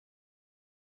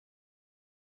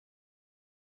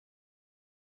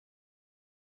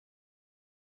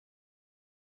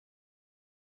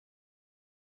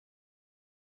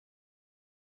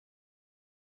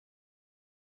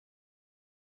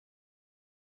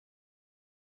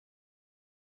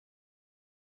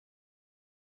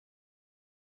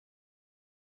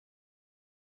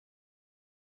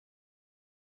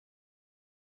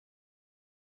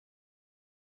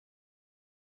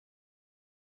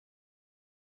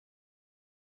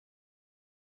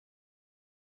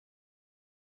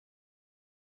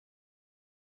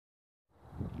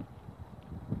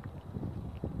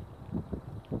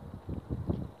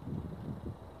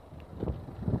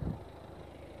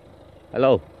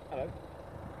Hello. Hello.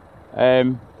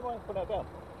 Um, Do you mind putting that down?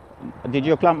 did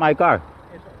you clamp my car?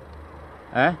 Yes,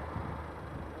 sir. Eh?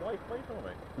 Why are you filming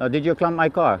me? No, did you clamp my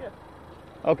car? Yes.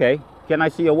 Okay. Can I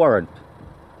see your warrant?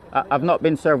 I've not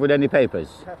been served with any papers.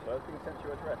 You have, sir. It's been sent to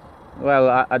your address.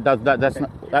 Well, that's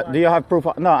not. Do you have proof?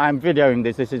 No, I'm videoing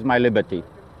this. This is my liberty.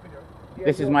 Yeah,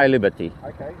 This is my liberty.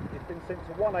 Okay. It's been sent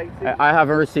to 180. I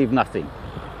haven't received nothing.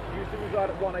 You used to reside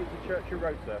at 180 Churchill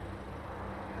Road, sir.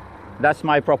 That's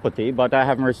my property, but I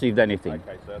haven't received anything.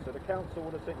 Okay, sir. So the council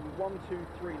would have sent you 1, 2,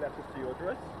 3 letters to your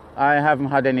address. I haven't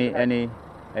had any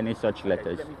such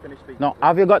letters. Let me finish speaking. No,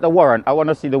 have you got the warrant? I want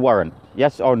to see the warrant.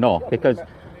 Yes or no? Because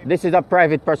this is a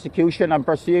private prosecution I'm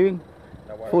pursuing.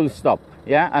 No worries, Full sir. stop.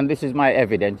 Yeah, and this is my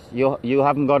evidence. You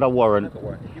haven't got a warrant. I've got a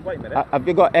warrant. If you wait a minute. Have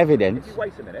you got evidence? If you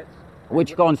wait a minute.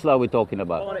 Which council are we talking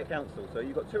about? Barnet Council. So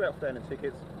you've got 2 outstanding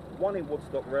tickets. 1 in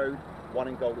Woodstock Road, 1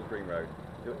 in Golders Green Road.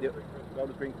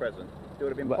 Golders Green Crescent. There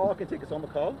would have been parking tickets on the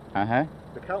car.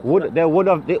 The council. There would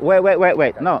have.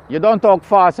 Wait. No, you don't talk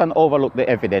fast and overlook the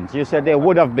evidence. You said there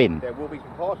would have been. There will be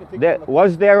parking tickets.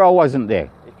 Was there or wasn't there?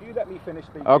 If you let me finish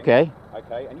speaking. Okay.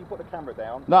 Okay, and you put the camera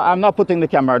down. No, I'm not putting the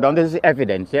camera down. This is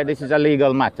evidence. Yeah, this is a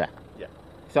legal matter. Yeah.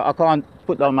 So I can't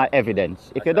put down my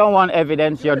evidence. If you don't want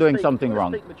evidence, you're doing something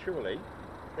wrong. Speak maturely,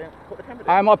 then put the camera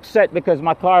down. I'm upset because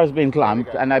my car has been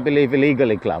clamped, and I believe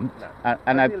illegally clamped. No,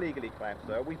 and I illegally clamped,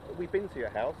 sir. We've been to your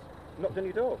house, knocked on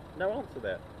your door. No answer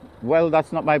there. Well,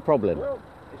 that's not my problem. Well,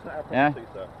 it's not our problem, Yeah. too,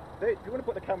 sir. Do you want to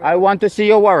put the camera I down? want to see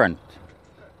your warrant.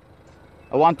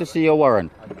 I want to see your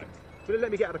warrant. Okay. So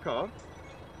let me get out of the car.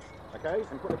 Okay,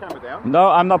 and put the camera down. No,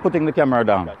 I'm not putting the camera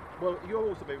down. Okay. Well, you're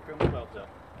also being filmed as well, sir.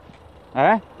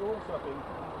 Eh? You're also being filmed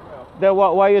as well. Then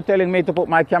why are you telling me to put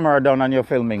my camera down and you're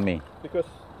filming me? Because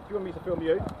if you want me to film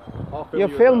you, I'll film You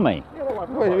you. film me, Yeah, no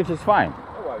worries. which is fine.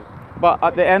 No worries. But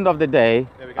at the end of the day,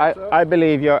 There we go, sir. I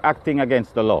believe you're acting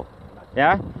against the law.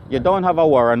 Yeah? You don't have a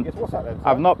warrant. Yes, what's that then, sir?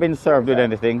 I've not been served with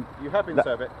anything. You have been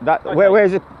served it. Okay. Where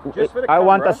is it? Just for the I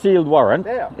want a camera. sealed warrant.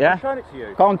 There, Yeah? I'm showing it to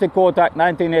you. County Court Act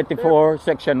 1984,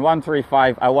 Section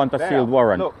 135. I want a There, sealed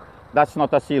warrant. look. That's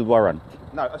not a sealed warrant.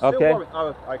 No, a sealed Okay. warrant. Oh,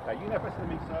 okay. You never listen to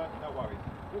me, sir. No worries.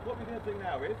 Well, what we're going to do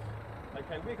now is,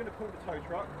 okay, we're going to call the tow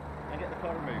truck and get the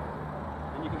car removed.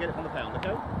 And you can get it from the pound,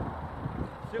 okay?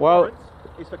 Sealed Well- warrants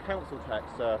is for council tax,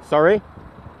 sir. Sorry?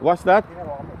 What's that? You know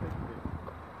what? I'm not speaking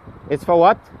to you. It's for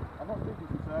what? I'm not speaking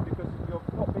to you, sir, because you're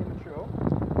not being mature.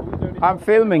 All you're doing is I'm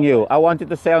filming you. I want you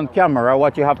to say on camera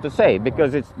what you have to say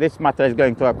because this matter is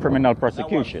going to a criminal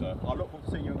prosecution. No worries, sir. I look forward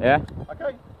to seeing you. Yeah?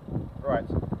 Okay. Right.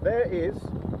 There is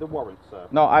the warrant, sir.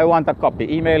 No, I want a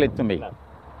copy. Email it to me. No.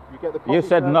 You get the copy, You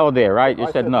said sir. no there, right? You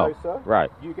I said no. sir. Right.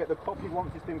 You get the copy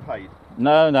once it's been paid.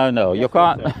 No. You Yes,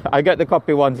 can't. sir. I get the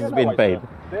copy once Yeah, it's no been worries, paid.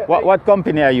 sir. What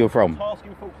company are you from? Task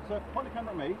Enforcement, sir. Point the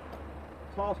camera at me.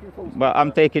 Task Enforcement. Well,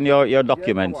 I'm taking your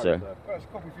documents, yeah, no worries, sir. Well, it's a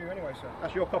copy for you anyway, sir.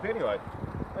 That's your copy anyway.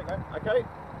 There you go. Okay.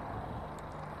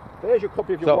 There's your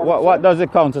copy of your So warrant. what sir. does the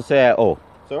council say I owe?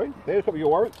 Sorry. There's a copy of your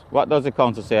warrant. What does the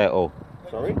council say I owe?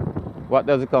 Sorry. What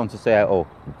does the council say I owe?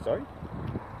 Sorry.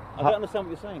 I don't understand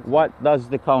what you're saying. What does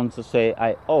the council say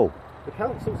I owe? The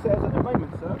council says at the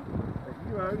moment, sir, that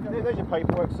you owe. There's your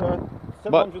paperwork, sir.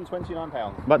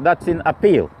 £729. But that's in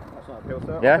appeal. That's not a appeal,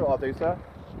 sir. Yeah? I'll tell you what I'll do, sir.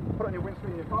 Put it on your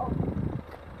windscreen in your car.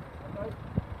 Okay.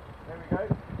 There we go.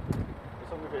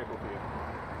 It's on the vehicle for you.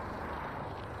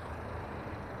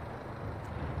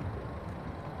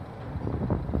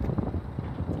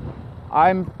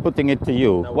 I'm putting it to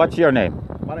you. No What's worries. your name?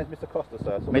 My name's Mr. Costa,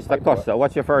 sir. So Mr. Costa.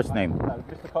 What's your first name? No,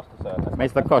 Mr. Costa, sir. That's my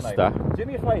Mr. first Costa. name. Do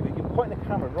me a favour. You point the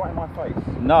camera right in my face.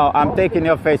 No, I'm taking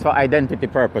your face for identity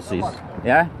purposes.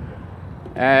 Yeah?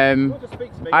 You want to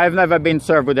speak to me? I've never been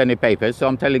served with any papers, so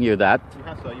I'm telling you that. You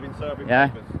have, sir. You've been served with Yeah.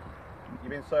 papers. You've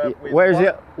been served with...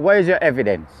 Where's your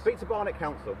evidence? Speak to Barnet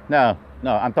Council. No,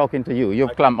 I'm talking to you.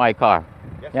 You've Okay. clamped my car.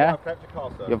 Yes, Yeah? sir. I've clamped your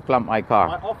car, sir. You've clamped my My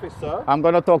car. office, sir. I'm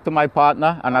going to talk to my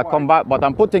partner and I'll come back, but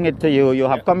I'm putting it to you. You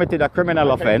have Yeah. committed a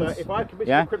criminal Okay, offence. sir, if I committed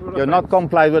Yeah? a criminal You're not offence-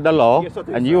 complied with the law, Yes, I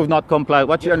do, and sir. you've not complied.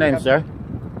 What's your Yes, name, I sir?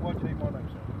 Why do you need my name,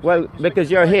 sir? Well,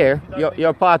 because you're here,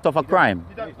 you're part of a crime.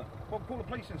 You don't. Well, call the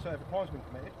police and say if a crime's been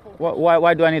committed. Call the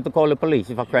Why do I need to call the police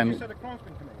if a You crime? just said a crime's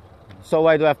been committed. So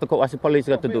why do I have to call? What's the police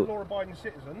got to Be a do? law-abiding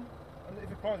citizen, and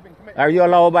if a crime's been committed. Are you a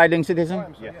law-abiding I citizen?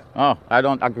 am, sir, Yes. yeah. Oh, I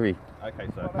don't agree. Okay,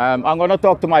 sir. I'm going to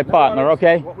talk to my partner,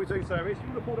 okay? What we do, sir, is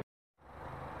you report a...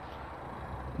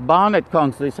 Barnet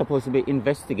Council is supposed to be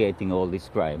investigating all these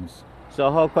crimes. So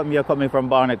how come you're coming from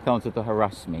Barnet Council to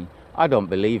harass me? I don't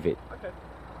believe it. Okay.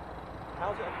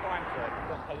 How's it a crime, sir, if you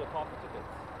don't pay your parking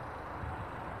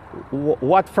tickets?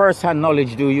 What first-hand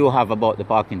knowledge do you have about the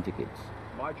parking tickets?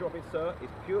 My job is, sir, is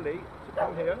purely to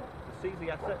come here, to seize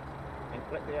the asset, and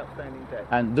collect the outstanding debt.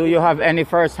 And do you have any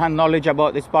first-hand knowledge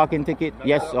about this parking ticket? No,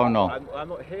 yes no, or no? I'm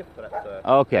not here for that, sir.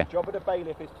 Okay. The job of the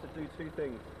bailiff is to do two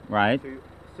things. Right. To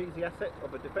seize the asset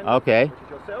of a defendant, Okay. which is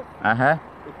yourself. Uh-huh.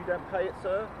 If you don't pay it,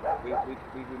 sir, we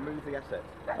remove the asset.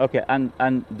 Okay,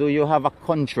 and do you have a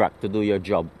contract to do your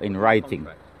job in writing?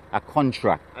 Contract. A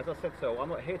contract? As I said, sir, I'm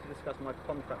not here to discuss my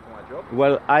contract for my job.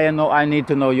 Well, I need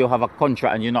to know you have a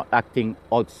contract and you're not acting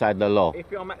outside the law.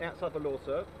 If you're acting outside the law,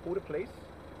 sir, call the police.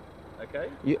 Okay?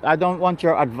 I don't want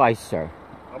your advice, sir.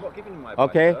 I'm not giving you my advice,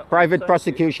 Okay? sir. Private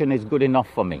prosecution is good enough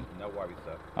for me. No worries,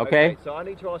 sir. Okay? So I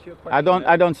need to ask you a question.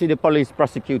 I don't see the police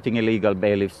prosecuting illegal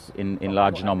bailiffs in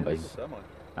large numbers. Illegal, sir, am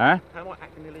Huh? I? How am I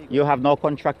acting illegal? You have no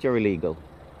contract, you're illegal.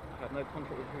 I have no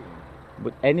contract with whom?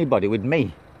 With anybody, with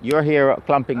me. You're here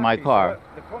clamping my Actually, car. sir,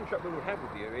 the contract we will have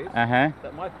with you is Uh-huh.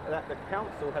 that the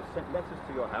council has sent letters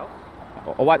to your house.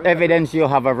 What evidence you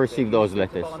have received those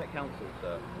letters? Barnet Council,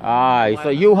 sir. Aye, so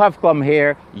you have come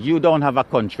here, you don't have a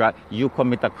contract, you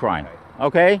commit a crime.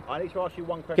 Okay? I need to ask you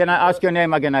one question. Can I ask sir? your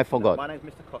name again? I forgot. My name's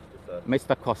Mr. Costa, sir.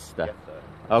 Mr. Costa. Yes,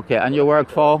 sir. Okay, and you work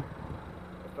for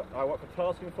I work for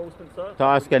Task Enforcement, sir.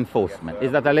 Task Enforcement. Yes, sir.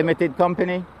 Is that a limited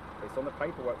company? It's on the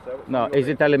paperwork, sir. No, is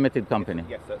it a limited company?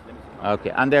 Yes, sir. It's limited.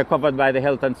 Okay, and they're covered by the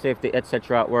Health and Safety,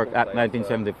 etc. Work Of course Act they are, sir.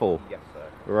 1974. Yes,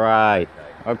 sir. Right.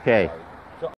 Okay.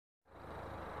 So,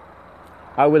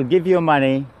 I will give you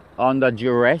money on the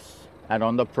duress and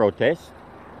on the protest.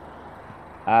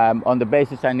 On the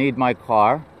basis I need my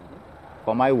car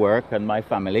for my work and my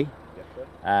family, yes, sir.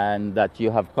 and that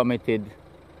you have committed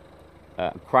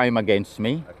crime against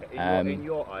me. Okay. In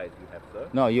your eyes, you have, sir.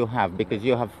 No, you have, because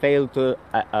you have failed to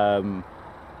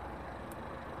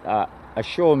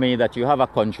assure me that you have a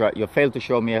contract. You failed to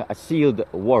show me a sealed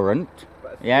warrant.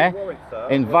 But a sealed Yeah, warrant, sir.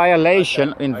 in violation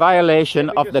Let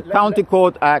me of the just- County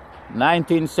Court Act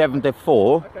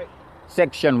 1974, Okay.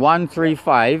 Section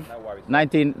 135, No worries.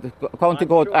 19 County I'm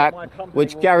Court sure Act, my company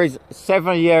which will- carries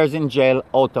 7 years in jail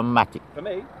automatic. For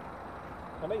me,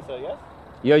 sir, yes?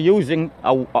 You're using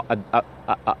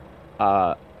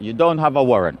you don't have a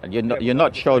warrant. You're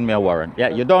not showing me a warrant. Yeah,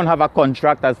 you don't have a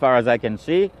contract as far as I can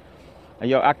see.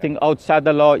 You're acting outside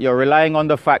the law. You're relying on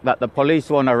the fact that the police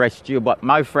won't arrest you. But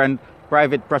my friend,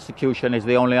 private prosecution is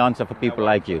the only answer for people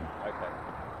like you. Okay.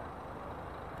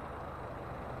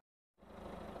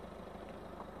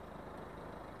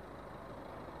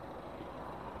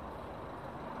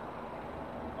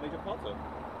 I need your card, sir.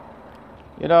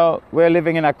 You know, we're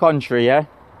living in a country, yeah,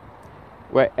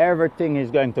 where everything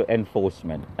is going to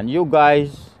enforcement. And you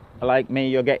guys, like me,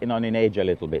 you're getting on in age a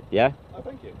little bit, yeah? Oh,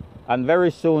 thank you. And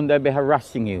very soon they'll be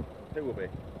harassing you. Who will be?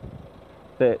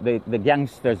 The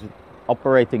gangsters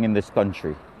operating in this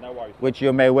country, No worries. which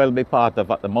you may well be part of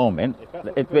at the moment. If that's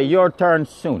what It'll you be your turn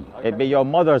soon. Okay. It'll be your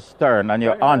mother's turn and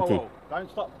your Whoa, whoa, auntie. whoa. Don't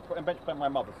start putting bench playing my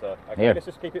mother, sir. Okay, Here. let's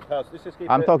just keep it personal. Let's just keep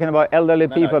I'm it... talking about elderly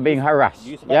No, people no, being you- harassed.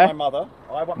 You support Yeah? my mother.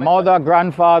 I want Mother,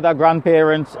 grandfather,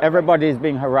 grandparents, everybody is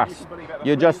being harassed. believe that,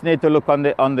 You that's just need to look on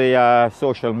the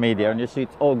social media and you see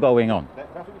it's all going on. That's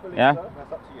what you believe, Yeah? sir.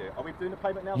 That's up to you. Are we doing the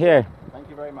payment now, Here. sir? Thank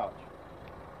you very much.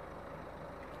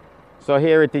 So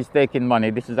here it is taking money.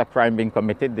 This is a crime being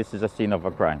committed. This is a scene of a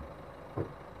crime.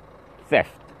 Theft.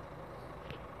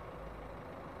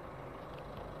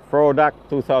 Fraud Act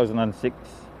 2006.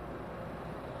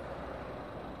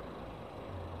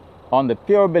 On the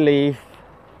pure belief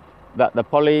that the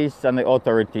police and the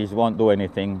authorities won't do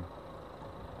anything.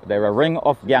 They're a ring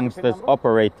of gangsters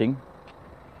operating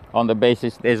on the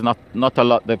basis there's not a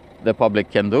lot the public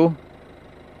can do.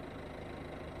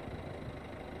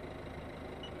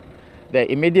 They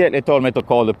immediately told me to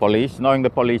call the police, knowing the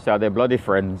police are their bloody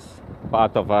friends,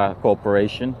 part of a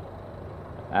corporation.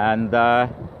 And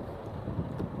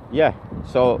yeah,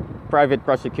 so private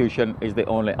prosecution is the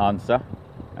only answer.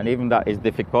 And even that is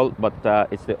difficult, but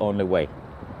it's the only way.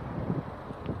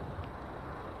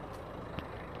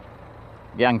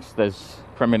 Gangsters,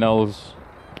 criminals,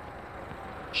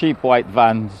 cheap white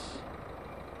vans.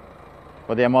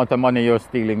 For the amount of money you're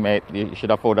stealing, mate, you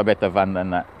should afford a better van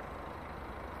than that.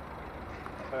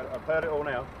 I've heard it all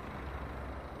now.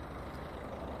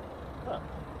 Huh.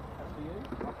 That's for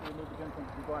you. After you move the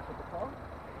gentleman's device of the car.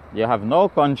 You have no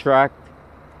contract.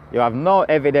 You have no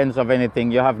evidence of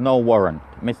anything. You have no warrant.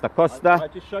 Mr. Costa, I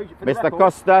just showed you. For the Mr. record,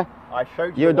 Costa, I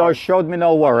showed you the don't warrant. showed me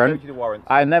no I warrant. showed you the warrant.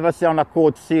 I never see on a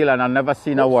court seal and I never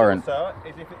seen a Court warrant. seal, sir,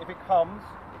 is if it comes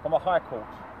from a high court.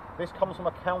 This comes from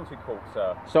a county court,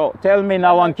 sir. So tell me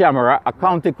now on camera, a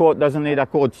county court doesn't need a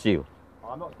court seal.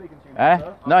 I'm not speaking to you Eh?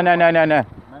 now, sir.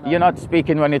 No. You're not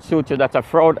speaking when it suits you. That's a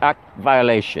fraud act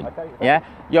violation. Okay, Yeah?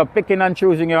 You're picking and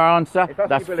choosing your answer. If that's,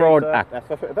 That's what you believe, fraud sir,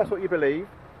 act. If that's what you believe,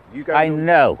 You go. I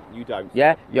know. You don't.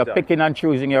 Yeah, You you're don't. picking and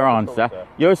choosing your That's all, answer. sir.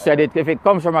 You said it. If it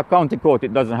comes from a county court,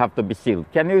 it doesn't have to be sealed.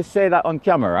 Can you say that on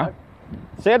camera?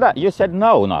 Say that. You said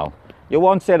no. Now you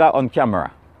won't say that on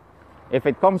camera. If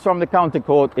it comes from the county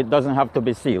court, it doesn't have to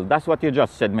be sealed. That's what you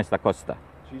just said, Mr. Costa.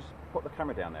 So you just put the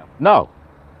camera down now. No,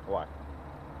 Why?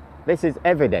 this is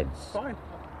evidence. Fine.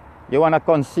 You want to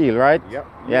conceal, right? Yep.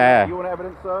 Yeah. You want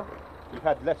evidence, sir? You've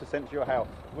had letters sent to your house.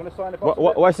 You want to sign the box? of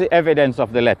it? What's the evidence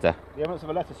of the letter? The evidence of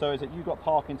a letter, sir, is that you got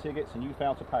parking tickets and you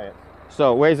failed to pay it.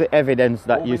 So where's the evidence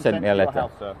that All you been sent sent me a to your letter?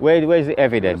 house, sir. Where's the You want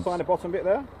evidence? to sign the bottom bit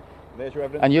there? There's your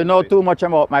evidence. And you know too much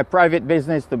about my private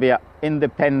business to be an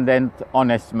independent,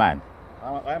 honest man. I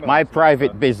am an My honest man,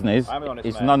 private sir. business I'm an honest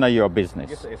is man. none of your business.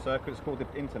 Yes, it is, sir, because it's called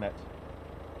the internet.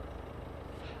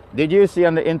 Did you see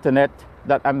on the internet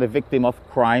that I'm the victim of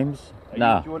crimes? Do you No,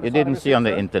 want to you sign didn't the see on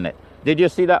the receipt, sir? internet. Did you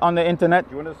see that on the internet?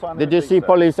 Do you want to sign the Did you receipt, see sir?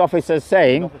 police officers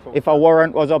saying Not at all, if a sir.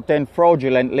 warrant was obtained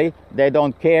fraudulently, they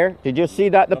don't care? Did you see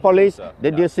that, the Not at all, police? sir.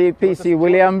 Did No. you see Do you want to- PC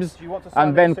Williams do you want to sign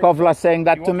and the Ben receipt, Kovler sir? saying Do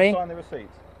that you to want me? sign the receipt?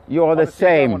 You're the Obviously,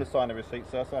 you don't same. want to sign the receipt,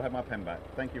 sir, so I'll have my pen back.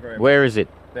 Thank you very much. Where is it?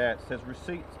 There, it says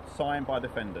receipt signed by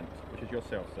defendant, which is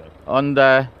yourself, sir. On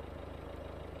the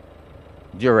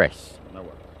Duress. No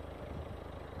worries.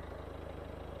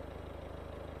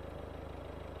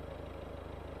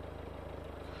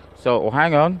 So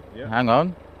hang on, Yeah. hang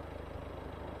on.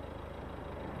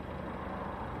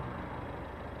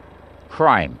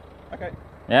 Crime. Okay.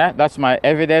 Yeah, that's my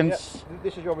evidence. Yeah,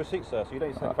 this is your receipt, sir, so you don't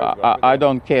need to take a I, photograph. I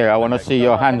don't care. I want to Okay, see can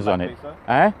your I have my hands pen on back, it. please, sir?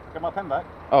 Eh? Get my pen back.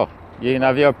 Oh, you didn't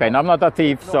have your pen. I'm not a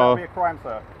thief, No, that so. would be a crime,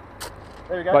 sir.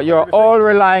 There you go. But you're Receipt. all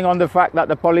relying on the fact that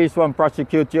the police won't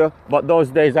prosecute you, but those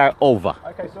days are over.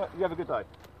 Okay, sir. You have a good day.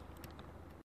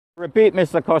 Repeat,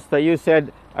 Mr. Costa, you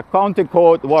said a county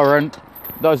court warrant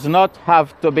does not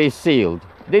have to be sealed.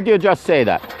 Did you just say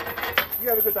that? You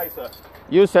have a good day, sir.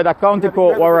 You said a county You have a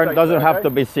court good warrant day, doesn't sir, have okay? to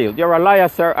be sealed. You're a liar,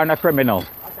 sir, and a criminal. Okay.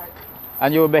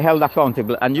 And you will be held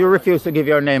accountable. And you refuse to give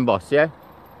your name, boss, yeah?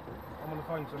 I'm on the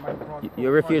phone to make a private You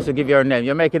refuse to give your name.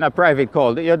 You're making a private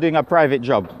call. You're doing a private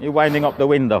job. You're winding up the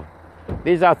window.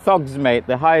 These are thugs, mate,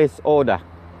 the highest order.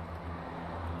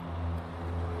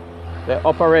 They're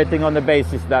operating on the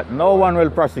basis that no one will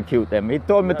prosecute them. He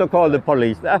told me to call the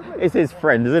police. It's his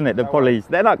friends, isn't it? The police.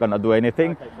 They're not going to do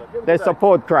anything. They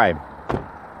support crime.